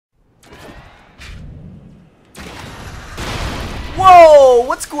Yo,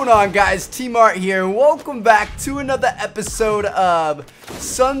 what's going on, guys? T-Mart here, and welcome back to another episode of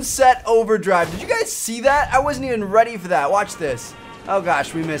Sunset Overdrive. Did you guys see that? I wasn't even ready for that. Watch this. Oh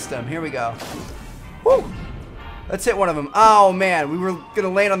gosh, we missed him. Here we go. Woo! Let's hit one of them. Oh man, we were gonna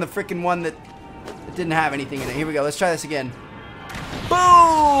land on the freaking one that didn't have anything in it. Here we go. Let's try this again.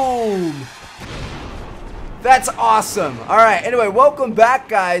 Boom! That's awesome. All right. Anyway, welcome back,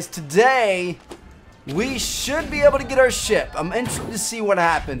 guys. Today, we should be able to get our ship. I'm interested to see what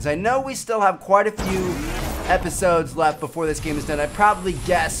happens. I know we still have quite a few episodes left before this game is done. I'd probably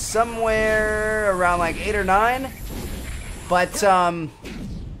guess somewhere around like 8 or 9. But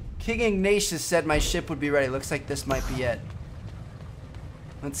King Ignatius said my ship would be ready. Looks like this might be it.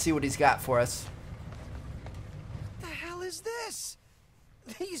 Let's see what he's got for us. What the hell is this?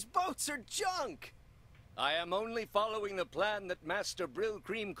 These boats are junk. I am only following the plan that Master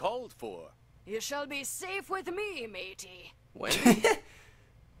Brillcream called for. You shall be safe with me, matey. When?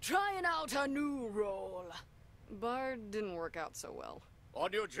 Trying out a new role. Bard didn't work out so well.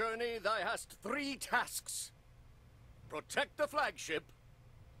 On your journey, thou hast 3 tasks. Protect the flagship,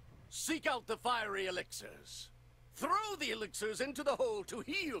 seek out the fiery elixirs, throw the elixirs into the hole to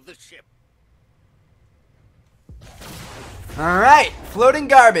heal the ship. Alright, floating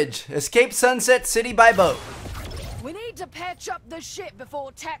garbage. Escape Sunset City by boat. We need to patch up the ship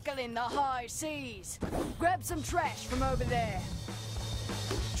before tackling the high seas. Grab some trash from over there.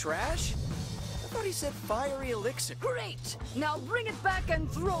 Trash? I thought he said fiery elixir. Great! Now bring it back and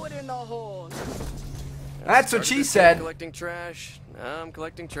throw it in the hole. That's what she said. Collecting trash. Now I'm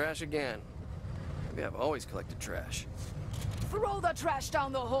collecting trash again. Maybe I've always collected trash. Throw the trash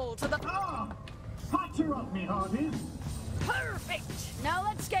down the hole to the... Ah! Patch her up, me hearties. Perfect! Now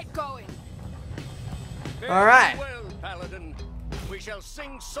let's get going. All right. Well, Paladin, we shall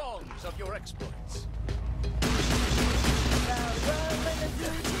sing songs of your exploits.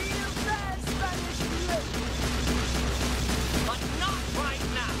 But not right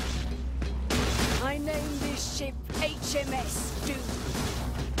now. I named this ship HMS Doom.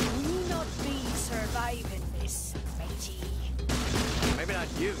 We not be surviving this, matey. Maybe not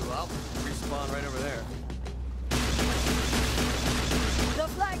you. I'll respawn right over there. The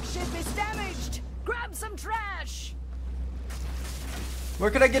flagship is damaged. Grab some trash. Where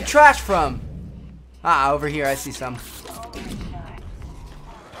could I get trash from? Ah, over here. I see some.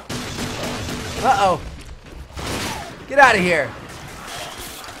 Uh-oh. Get out of here.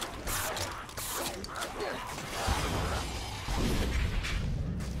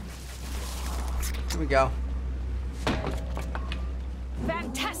 Here we go.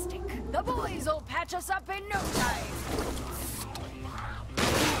 Fantastic. The boys will patch us up in no time.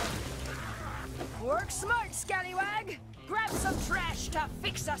 Work smart, scallywag. Grab some trash to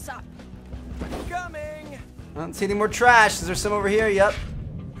fix us up. Coming. I don't see any more trash. Is there some over here? Yep.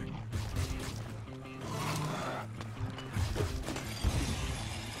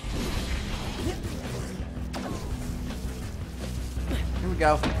 Here we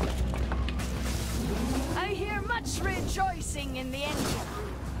go. I hear much rejoicing in the engine.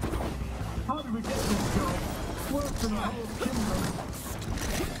 How do we get this job? Worse than the whole kingdom.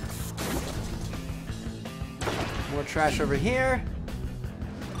 More trash over here.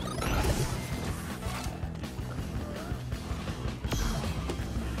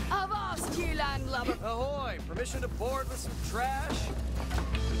 Avast, you landlubber. Ahoy! Permission to board with some trash?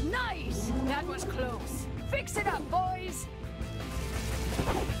 Nice. That was close. Fix it up, boys.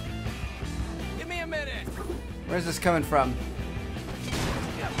 Give me a minute. Where's this coming from?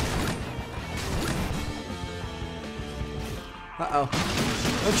 Uh-oh.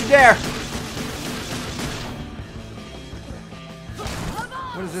 Don't you dare!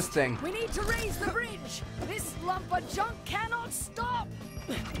 What is this thing? We need to raise the bridge. This lump of junk cannot stop.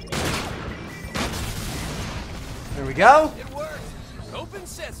 There we go. It worked. Open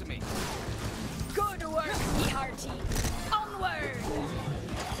sesame. Good work, ye hearty. Onward.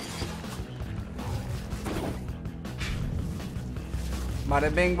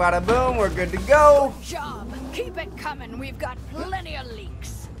 Bada bing, bada boom. We're good to go. Good job. Keep it coming. We've got plenty of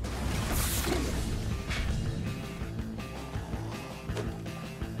leaks.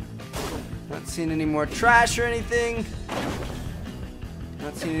 Not seeing any more trash or anything.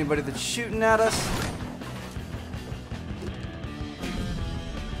 Not seeing anybody that's shooting at us.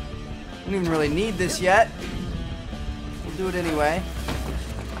 Don't even really need this yet. We'll do it anyway.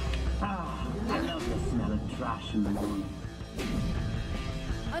 Ah, I love the smell of trash in the morning.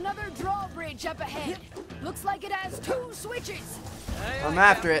 Another drawbridge up ahead. Looks like it has 2 switches. I'm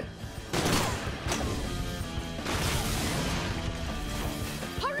after it.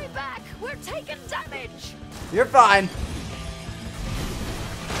 Hurry back! We're taking damage! You're fine.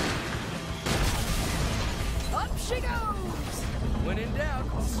 she goes! When in doubt,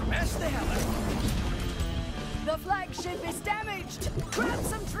 smash the hell out of it. The flagship is damaged! Grab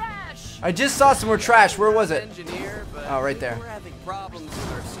some trash! I just saw some more trash. Where was it? Engineer, but Oh, right there. we're having problems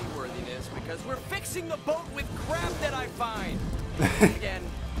with our seaworthiness because we're fixing the boat with crap that I find. Again,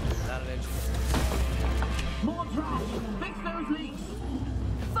 not an engineer. More trash! Fix those leaks!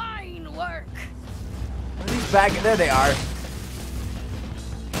 Fine work! Are these back? There they are.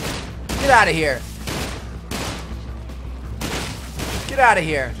 Get out of here. Get out of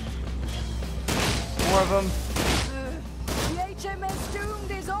here. More of them. The HMS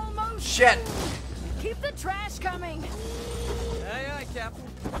Doomed is almost Shit. doomed. Keep the trash coming! Aye, aye, Captain.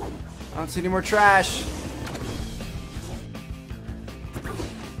 I don't see any more trash.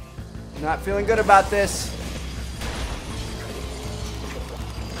 Not feeling good about this.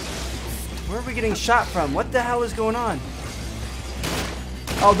 Where are we getting shot from? What the hell is going on?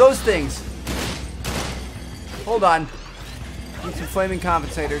 Oh, those things. Hold on. Need some flaming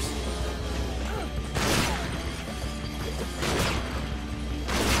compensators.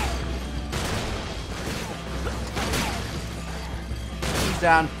 He's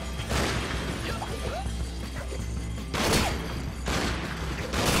down.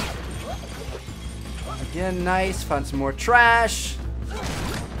 Again, nice. Found some more trash.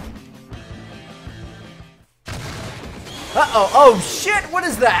 Uh-oh. Oh, shit. What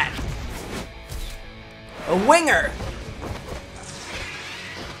is that? A winger.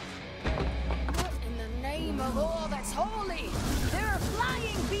 What in the name of all that's holy? There are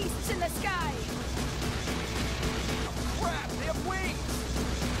flying beasts in the sky! Crap, they have wings!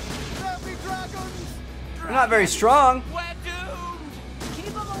 Happy dragons! They're not very strong. We're doomed!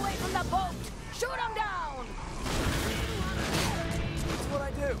 Keep them away from the boat! Shoot them down! That's what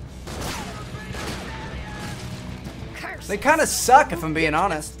I do. Curse! They kind of suck, if I'm being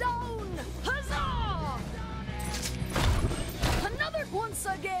honest. Stone! Huzzah! Another once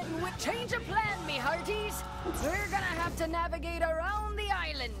again with change of plan, me hearties. We're gonna have to navigate around the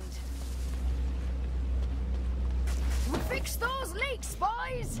island. Fix those leaks,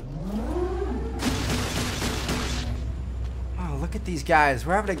 boys! Oh, look at these guys.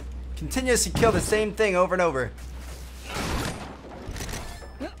 We're having to continuously kill the same thing over and over.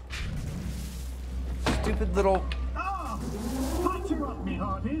 Stupid little... Ah! Patch you up, me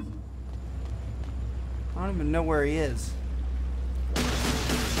hearties! I don't even know where he is.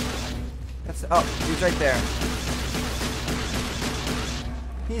 That's... Oh, he's right there.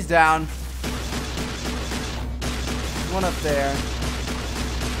 He's down. One up there.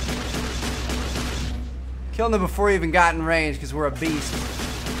 Killing them before he even got in range because we're a beast.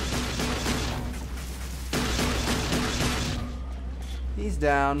 He's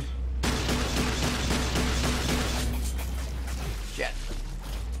down. Shit.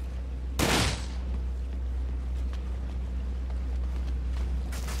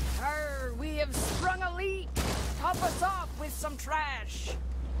 We have sprung a leak. Top us off with some trash.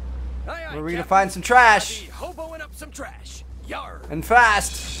 Aye, aye, Where are we gonna Captain. find some trash? I'll be hoboing up some trash. Yar. And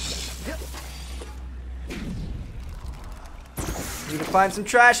fast. Need to find some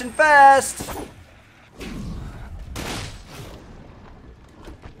trash and fast.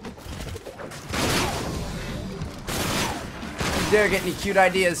 You dare get any cute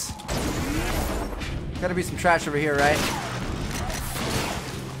ideas. Gotta be some trash over here, right?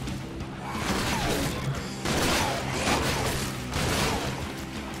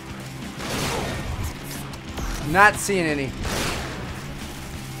 Not seeing any.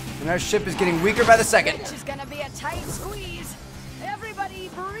 And our ship is getting weaker by the second. Which is gonna be a tight squeeze. Everybody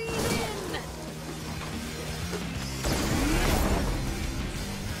breathe in.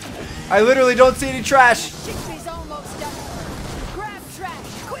 I literally don't see any trash. Ship is almost done. Grab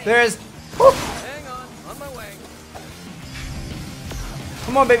trash, quick. There is. Whoop. Hang on my way.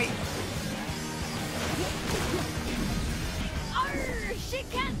 Come on, baby. Arr, she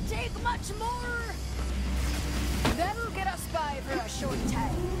can't take much more. That'll get us by for a short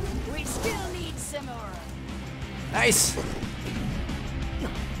time. We still need some more. Nice.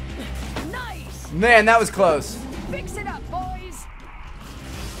 Nice. Man, that was close. Fix it up, boys.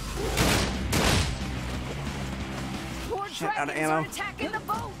 More Shit, out of dragons are ammo. attacking the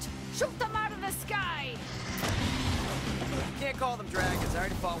boat. Shoot them out of the sky. Can't call them dragons. I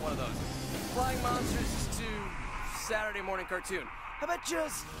already fought one of those. Flying monsters is too Saturday morning cartoon. How about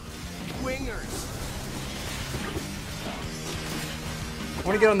just wingers? I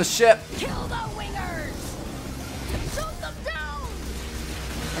want to get on the ship. Kill the wingers. Shoot them down.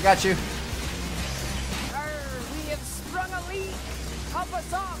 I got you. We have sprung a leak. Top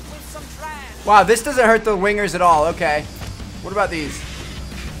us off with some trash. Wow, this doesn't hurt the wingers at all. Okay. What about these?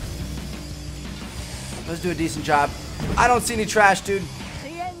 Let's do a decent job. I don't see any trash, dude. The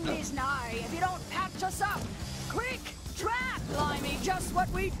end is nigh if you don't patch us up. Quick, trap! Blimey, just what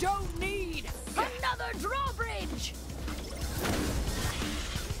we don't need. Another drawbridge.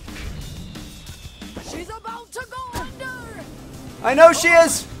 She's about to go under. I know she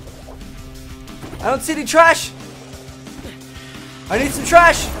is. I don't see any trash. I need some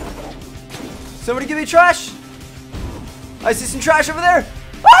trash. Somebody give me trash. I see some trash over there.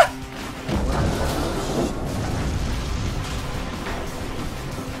 Ah!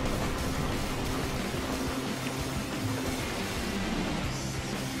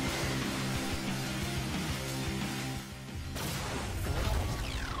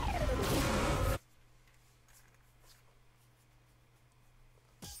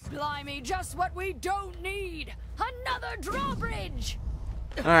 Blimey, just what we don't need. Another drawbridge.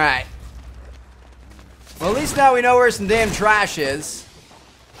 All right. Well, at least now we know where some damn trash is.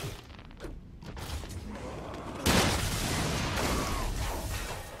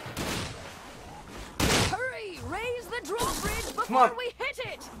 Hurry, raise the drawbridge Come on. before we hit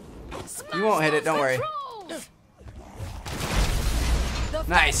it. Smash You won't hit it, those don't worry. controls. The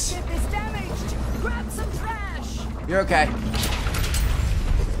Nice. flagship is damaged. Grab some trash. You're okay.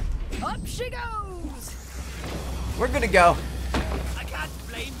 Up she goes. We're good to go. I can't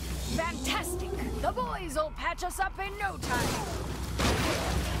blame you. Fantastic. The boys will patch us up in no time.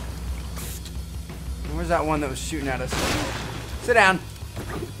 Where's that one that was shooting at us? Sit down.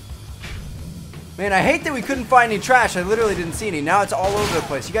 Man, I hate that we couldn't find any trash. I literally didn't see any. Now it's all over the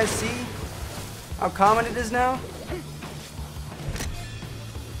place. You guys see how common it is now?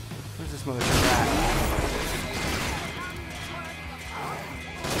 Where's this motherfucker at?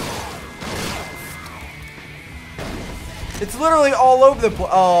 It's literally all over the place.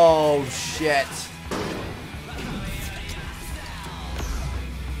 Oh, shit.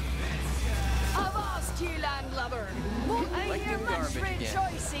 Avast, ye landlubber. Won't I Like hear new much garbage again.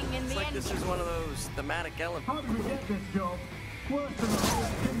 rejoicing in It's the like end? this is one of those thematic elements. How did we get this job? Worse than the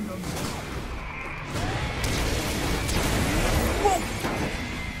whole kingdom.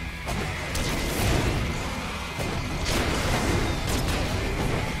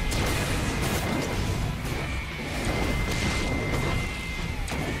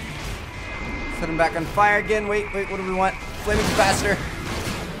 Set him back on fire again. Wait, what do we want? Flaming capacitor.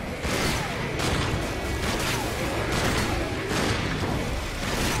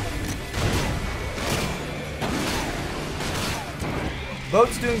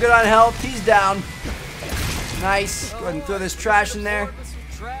 Boat's doing good on health. He's down. Nice. Go ahead and throw this trash in there.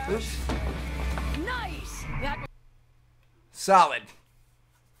 Oops. Nice. That Solid.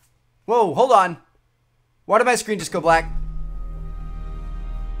 Whoa, hold on. Why did my screen just go black?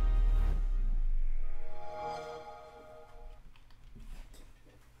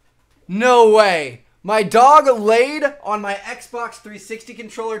 No way. My dog laid on my Xbox 360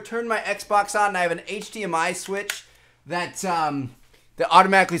 controller, turned my Xbox on, and I have an HDMI switch that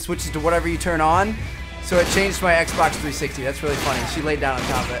automatically switches to whatever you turn on. So it changed my Xbox 360. That's really funny. She laid down on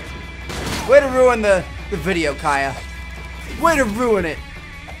top of it. Way to ruin the video, Kaya. Way to ruin it.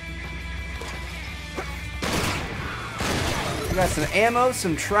 We got some ammo,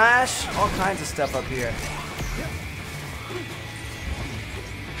 some trash, all kinds of stuff up here.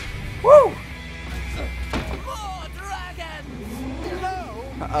 Woo! More dragons! No,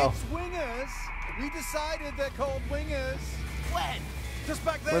 Uh-oh. it's wingers. We decided they're called wingers. When? Just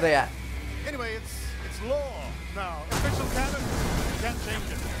back there. Where are they at? Anyway, it's law now. Official canon. Can't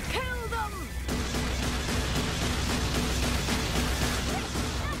change it. kill them.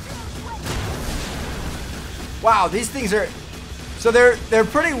 Wow, these things are... So they're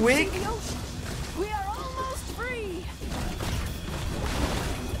pretty weak. The ocean. We are almost free.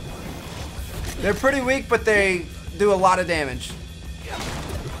 They're pretty weak, but they do a lot of damage.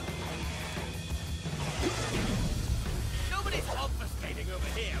 Nobody's obfuscating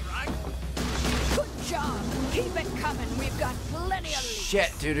over here, right? Good job. Keep it coming. We've got plenty of loot.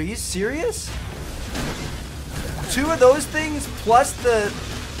 Shit, dude, are you serious? 2 of those things plus the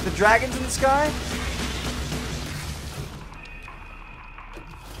dragons in the sky?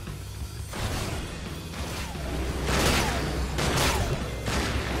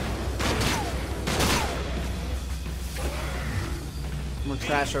 More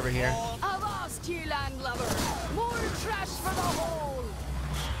trash over here. Avast, ye landlubber. More trash for the hole.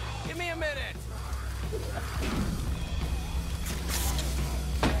 Give me a minute.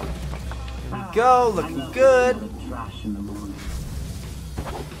 There we go, looking good. Trash in the morning.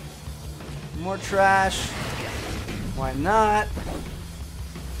 More trash. Why not?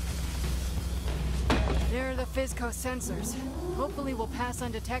 There are the Fizco sensors. Hopefully we'll pass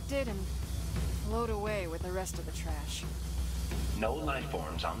undetected and float away with the rest of the trash. No life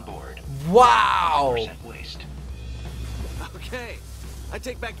forms on board. Wow. 100% waste. Okay, I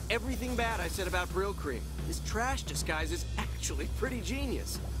take back everything bad I said about Brill Cream. This trash disguise is actually pretty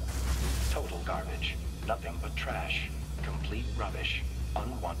genius. Total garbage. Nothing but trash. Complete rubbish.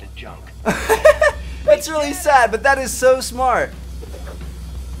 Unwanted junk. That's really sad, but that is so smart.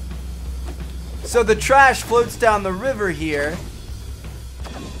 So the trash floats down the river here.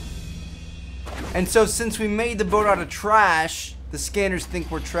 And so since we made the boat out of trash, the scanners think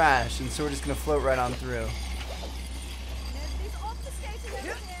we're trash. And so we're just going to float right on through.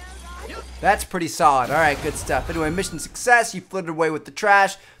 That's pretty solid. Alright, good stuff. Anyway, mission success. You floated away with the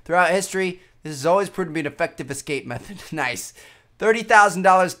trash. Throughout history, this has always proved to be an effective escape method. Nice. $30,000,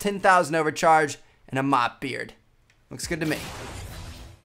 $10,000 overcharge, and a mop beard. Looks good to me.